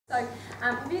So,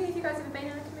 have any of you guys ever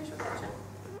been in a commercial kitchen?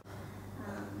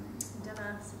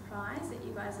 Dinner surprise that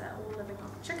you guys are all living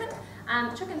off chicken.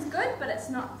 Chicken's good, but it's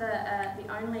not the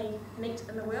only meat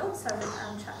in the world, so we've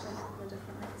chucked in a couple of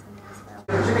different meats in there as well.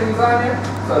 Chicken lasagna,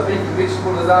 so beef and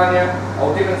vegetable lasagna.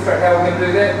 I'll demonstrate how we're going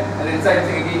to do that, and then same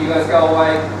thing again, you guys go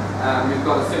away. You've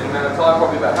got a certain amount of time,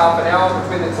 probably about half an hour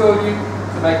between the two of you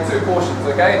to make 2 portions,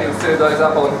 okay? And you'll serve those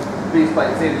up on these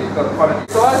plates here that you've got in front of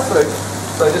you.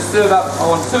 So just serve up, I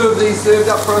want 2 of these served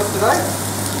up for us today.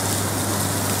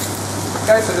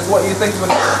 Okay, so just what you think of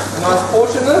a nice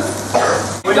portion of this.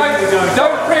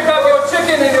 Don't prep up your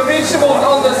chicken and your vegetables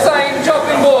on the same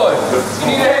chopping board.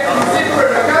 You need to have them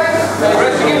separate, okay? Or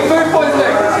else you get food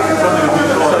poisoning.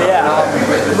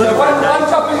 So one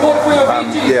chopping board for your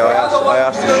veggies. Yeah, I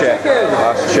asked the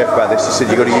chef about this. He said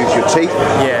you've got to use your teeth.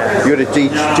 Yeah. You've got to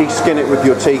de-skin it with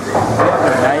your teeth.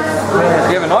 Knife?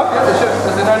 Do you have a knife?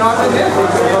 Is there no knife in here?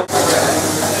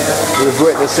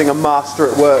 We're witnessing a master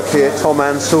at work here, Tom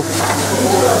Ansell.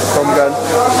 Tom Gunn.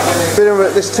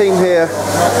 This team here,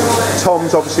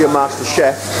 Tom's obviously a master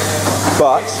chef,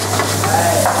 but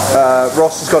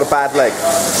Ross has got a bad leg,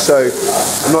 so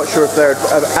I'm not sure if they're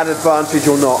at advantage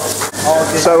or not.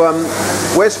 So,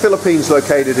 where's Philippines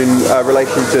located in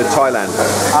relation to Thailand?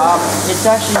 It's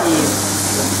actually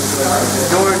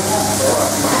north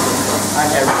and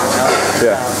everything else.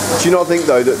 Yeah. Do you not think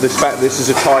though that the fact that this is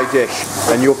a Thai dish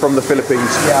and you're from the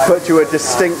Philippines puts you at a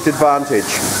distinct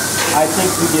advantage? I think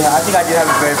we do. I think I do have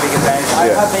a very big advantage.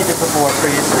 I have made this before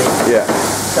previously. Yeah.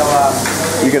 So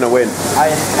you're gonna win. I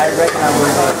reckon I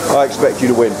will. I expect you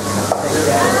to win.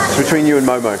 It's between you and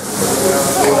Momo.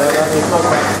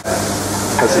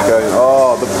 How's it going?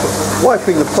 Oh,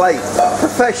 wiping the plate.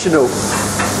 Professional.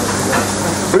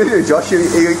 What are you doing, Josh? Are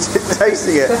you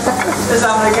tasting it? Just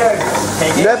having a go.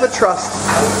 Never trust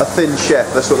a thin chef.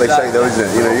 That's what they say, though, isn't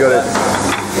it? You know, you gotta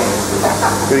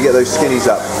get those skinnies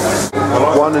up.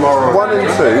 One and 2.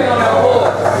 Yeah.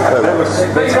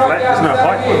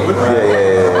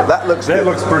 That looks good. That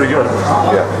looks pretty good.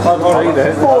 Yeah.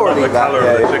 The colour of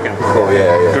the chicken.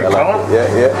 Good colour?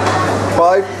 Yeah.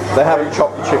 5, they haven't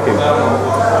chopped the chicken.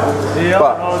 Yeah,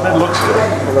 but that looks good.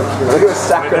 Look at a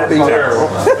sack of beef.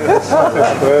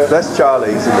 That's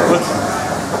Charlie's, isn't it?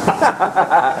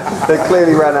 They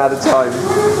clearly ran out of time.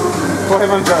 What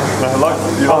have I done?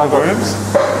 You like worms?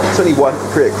 It's only one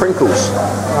crinkles.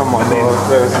 Oh my god.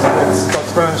 It's got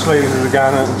Spanish leaves with a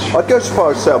garnish. I'd go so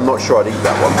far as to say I'm not sure I'd eat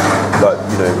that one. Like,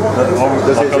 you know,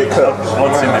 does it cook?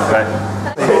 I'd send it back.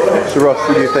 So Ross,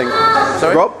 what do you think?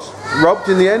 Sorry? Robbed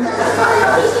in the end?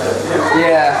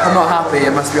 Yeah, I'm not happy, I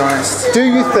must be honest. Do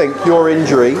you think your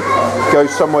injury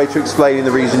goes some way to explaining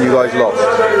the reason you guys lost?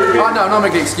 Oh no, I'm not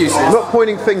making excuses. I'm not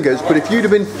pointing fingers, but if you'd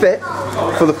have been fit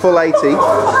for the full 80,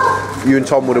 you and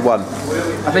Tom would have won.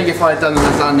 I think if I'd done the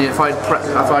lasagna, if I'd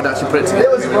actually put it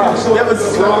together, if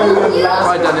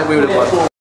I'd done it, we would have won.